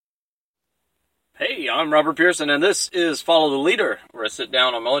Hey, I'm Robert Pearson, and this is Follow the Leader, where I sit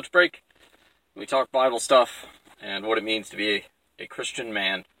down on my lunch break, and we talk Bible stuff, and what it means to be a Christian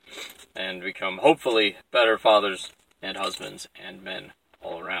man, and become, hopefully, better fathers, and husbands, and men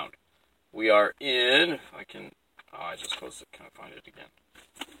all around. We are in, I just closed it, can I find it again?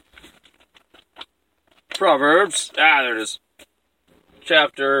 Proverbs, there it is,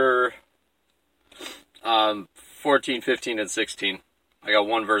 chapter 14, 15, and 16. I got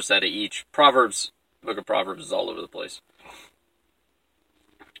one verse out of each. Proverbs, book of Proverbs is all over the place.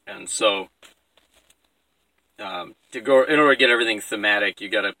 And so, in order to get everything thematic, you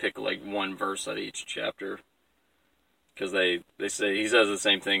got to pick like one verse out of each chapter. Because they say, he says the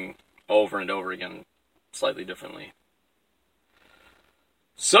same thing over and over again, slightly differently.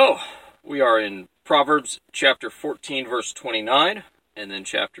 So, we are in Proverbs chapter 14, verse 29, and then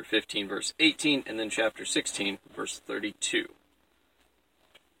chapter 15, verse 18, and then chapter 16, verse 32.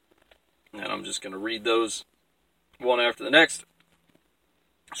 And I'm just going to read those one after the next.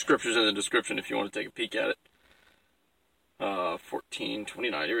 Scripture's in the description if you want to take a peek at it.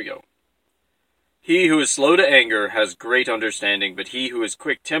 14:29, here we go. He who is slow to anger has great understanding, but he who is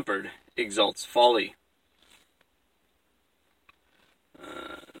quick-tempered exalts folly.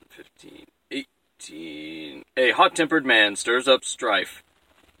 15, 18. A hot-tempered man stirs up strife,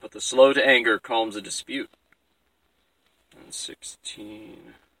 but the slow to anger calms a dispute. And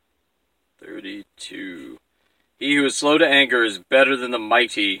 16... 32. He who is slow to anger is better than the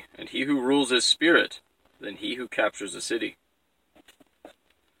mighty, and he who rules his spirit than he who captures a city.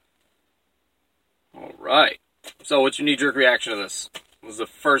 Alright. So what's your knee-jerk reaction to this? What was the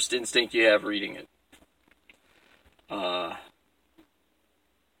first instinct you have reading it?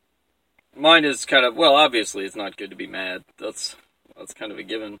 Mine is kind of, well, obviously it's not good to be mad. That's kind of a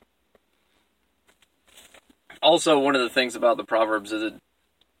given. Also, one of the things about the Proverbs is it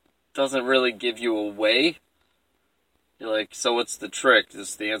doesn't really give you away. You're like, so what's the trick?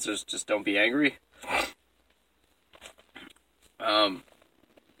 The answer is just don't be angry. What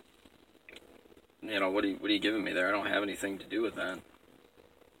are you giving me there? I don't have anything to do with that.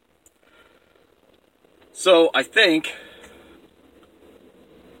 So I think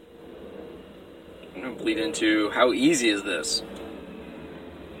I'm going to bleed into how easy is this.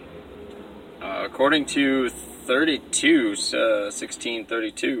 According to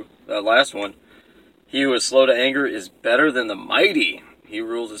 16:32, that last one, he who is slow to anger is better than the mighty. He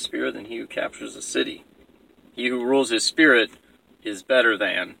rules his spirit than he who captures a city. He who rules his spirit is better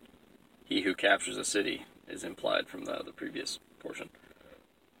than he who captures a city, is implied from the previous portion.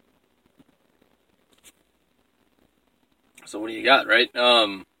 So what do you got, right?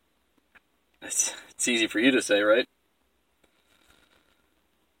 It's easy for you to say, right?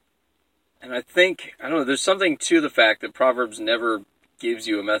 And I think, I don't know, there's something to the fact that Proverbs never gives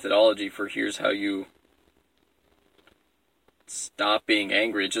you a methodology for here's how you stop being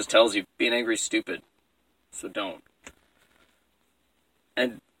angry. It just tells you being angry is stupid, so don't.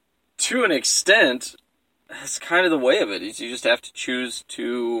 And to an extent, that's kind of the way of it. You just have to choose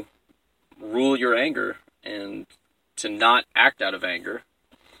to rule your anger and to not act out of anger.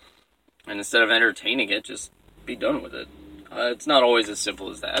 And instead of entertaining it, just be done with it. It's not always as simple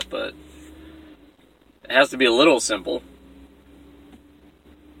as that, but it has to be a little simple.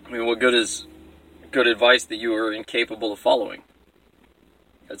 I mean, what good is good advice that you are incapable of following?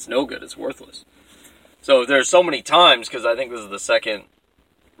 It's no good. It's worthless. So there's so many times, because I think this is the second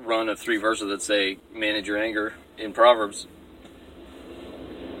run of 3 verses that say, manage your anger in Proverbs.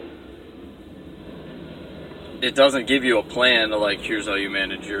 It doesn't give you a plan to, like, here's how you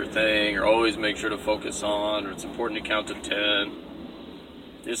manage your thing, or always make sure to focus on, or it's important to count to 10.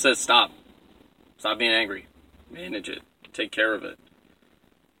 It just says stop. Stop being angry. Manage it. Take care of it.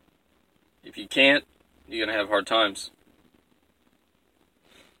 If you can't, you're going to have hard times.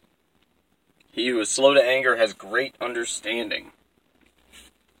 He who is slow to anger has great understanding.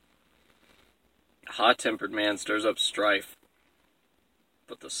 A hot-tempered man stirs up strife,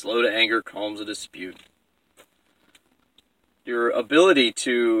 but the slow to anger calms a dispute. Your ability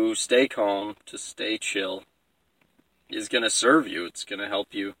to stay calm, to stay chill, is going to serve you. It's going to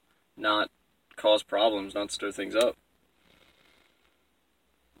help you not cause problems, not stir things up.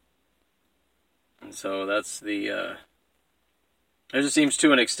 And so that's it just seems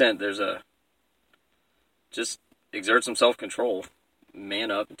to an extent just exert some self-control,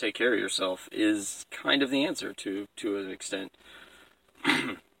 man up and take care of yourself is kind of the answer to an extent.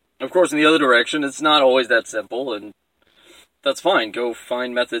 Of course, in the other direction, it's not always that simple, and that's fine. Go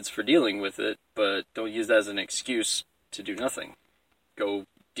find methods for dealing with it, but don't use that as an excuse to do nothing. Go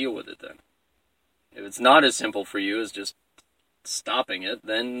deal with it then. If it's not as simple for you as just stopping it,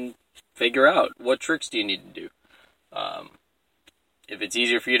 then figure out what tricks do you need to do. If it's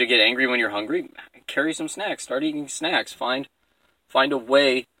easier for you to get angry when you're hungry, carry some snacks. Start eating snacks. Find a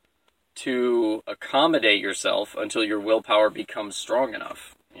way to accommodate yourself until your willpower becomes strong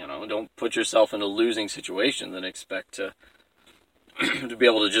enough. Don't put yourself in a losing situation and expect to be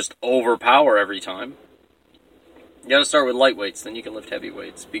able to just overpower every time. You got to start with light weights, then you can lift heavy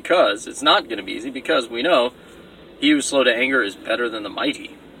weights. Because it's not going to be easy, because we know he who's slow to anger is better than the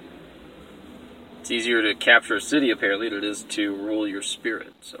mighty. It's easier to capture a city, apparently, than it is to rule your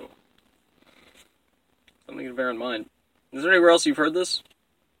spirit. So, something to bear in mind. Is there anywhere else you've heard this?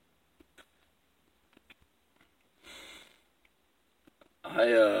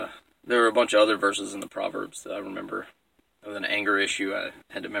 There were a bunch of other verses in the Proverbs that I remember of an anger issue I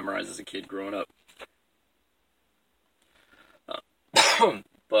had to memorize as a kid growing up.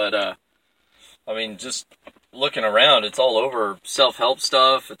 But just looking around, it's all over self-help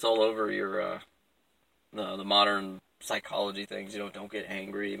stuff. It's all over your the modern psychology things. Don't get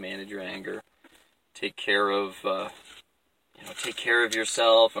angry, manage your anger, take care of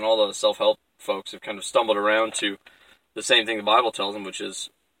yourself, and all the self-help folks have kind of stumbled around to the same thing the Bible tells them, which is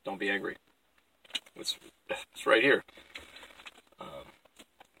don't be angry. It's right here.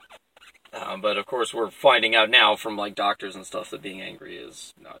 But of course, we're finding out now from doctors and stuff that being angry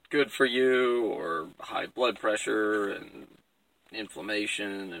is not good for you, or high blood pressure and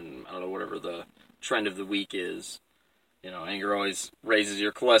inflammation, and I don't know, whatever the trend of the week is. Anger always raises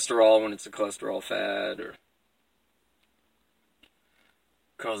your cholesterol when it's a cholesterol fad, or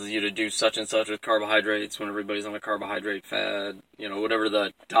causes you to do such and such with carbohydrates when everybody's on a carbohydrate fad. Whatever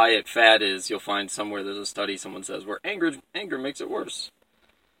the diet fad is, you'll find somewhere there's a study someone says where anger makes it worse.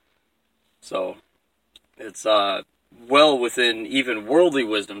 So, it's well within even worldly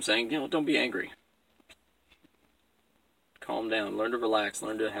wisdom saying, don't be angry. Calm down, learn to relax,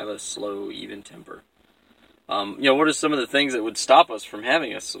 learn to have a slow, even temper. What are some of the things that would stop us from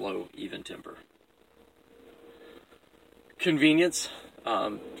having a slow, even temper? Convenience,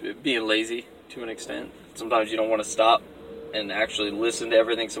 being lazy to an extent. Sometimes you don't want to stop and actually listen to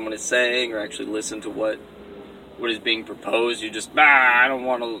everything someone is saying, or actually listen to what is being proposed. You just, I don't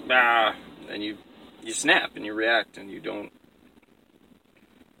want to, and you snap and you react and you don't.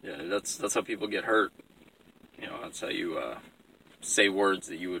 Yeah, that's how people get hurt. That's how you say words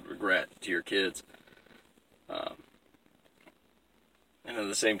that you would regret to your kids. And at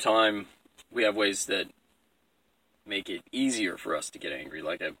the same time, we have ways that make it easier for us to get angry.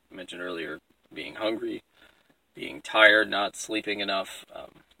 Like I mentioned earlier, being hungry, being tired, not sleeping enough.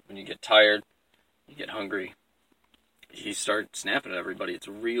 When you get tired, you get hungry, you start snapping at everybody. It's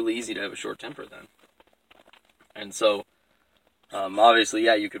real easy to have a short temper then. And so, obviously,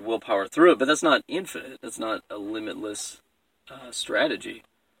 you could willpower through it, but that's not infinite. That's not a limitless strategy.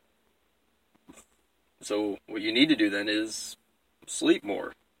 So what you need to do then is sleep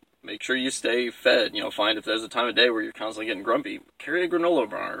more. Make sure you stay fed. Find if there's a time of day where you're constantly getting grumpy, carry a granola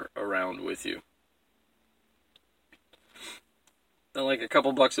bar around with you. They're like a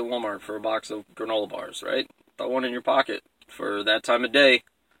couple bucks at Walmart for a box of granola bars, right? Throw one in your pocket for that time of day.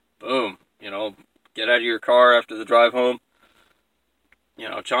 Boom. Get out of your car after the drive home.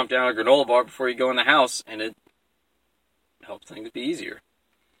 Chomp down a granola bar before you go in the house, and it helps things be easier.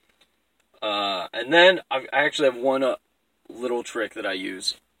 And then I actually have one little trick that I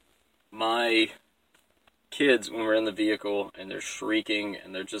use. My kids, when we're in the vehicle and they're shrieking,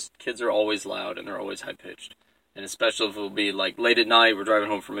 and kids are always loud and they're always high-pitched. And especially if it'll be late at night, we're driving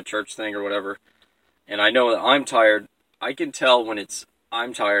home from a church thing or whatever, and I know that I'm tired, I can tell when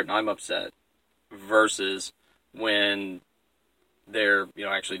I'm tired and I'm upset versus when they're,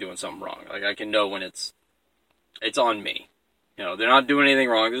 actually doing something wrong. I can know when it's on me. They're not doing anything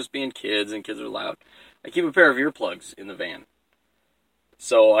wrong, they're just being kids, and kids are loud. I keep a pair of earplugs in the van.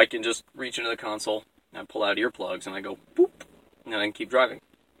 So I can just reach into the console, and I pull out earplugs, and I go, boop, and I can keep driving.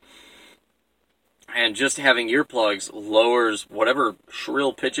 And just having earplugs lowers whatever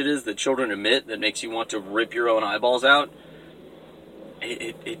shrill pitch it is that children emit that makes you want to rip your own eyeballs out.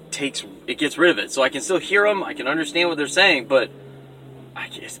 It gets rid of it. So I can still hear them, I can understand what they're saying, but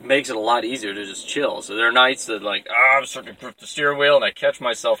it makes it a lot easier to just chill. So there are nights that I'm starting to grip the steering wheel, and I catch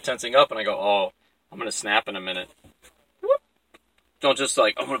myself tensing up, and I go, I'm going to snap in a minute. Whoop. Don't just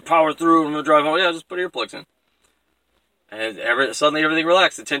I'm going to power through, I'm going to drive home. Yeah, just put earplugs in. And suddenly everything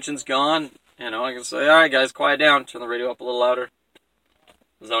relaxed, the tension's gone. I can say, all right, guys, quiet down. Turn the radio up a little louder.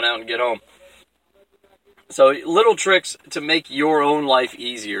 Zone out and get home. So little tricks to make your own life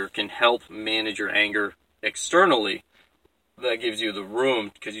easier can help manage your anger externally. That gives you the room,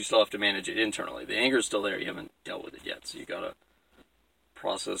 because you still have to manage it internally. The anger is still there. You haven't dealt with it yet. So you got to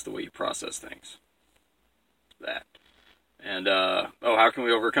process the way you process things. That. And, how can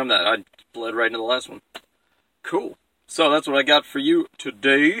we overcome that? I bled right into the last one. Cool. So that's what I got for you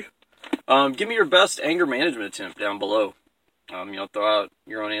today. Give me your best anger management attempt down below. Throw out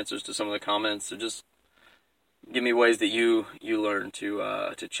your own answers to some of the comments, or just give me ways that you learn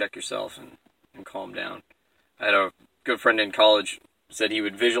to check yourself and calm down. I had a good friend in college said he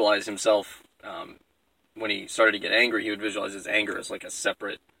would visualize himself, when he started to get angry, he would visualize his anger as like a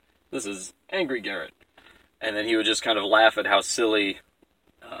separate, this is angry Garrett. And then he would just kind of laugh at how silly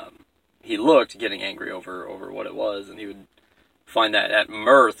he looked getting angry over what it was, and he would find that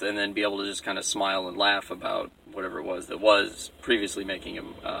mirth, and then be able to just kind of smile and laugh about whatever it was that was previously making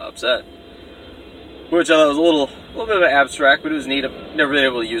him upset. Which was a little bit of an abstract, but it was neat. I've never been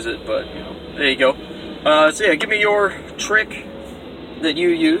able to use it, but there you go. So yeah, give me your trick that you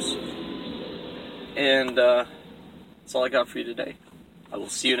use, and that's all I got for you today. I will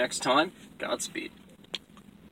see you next time. Godspeed.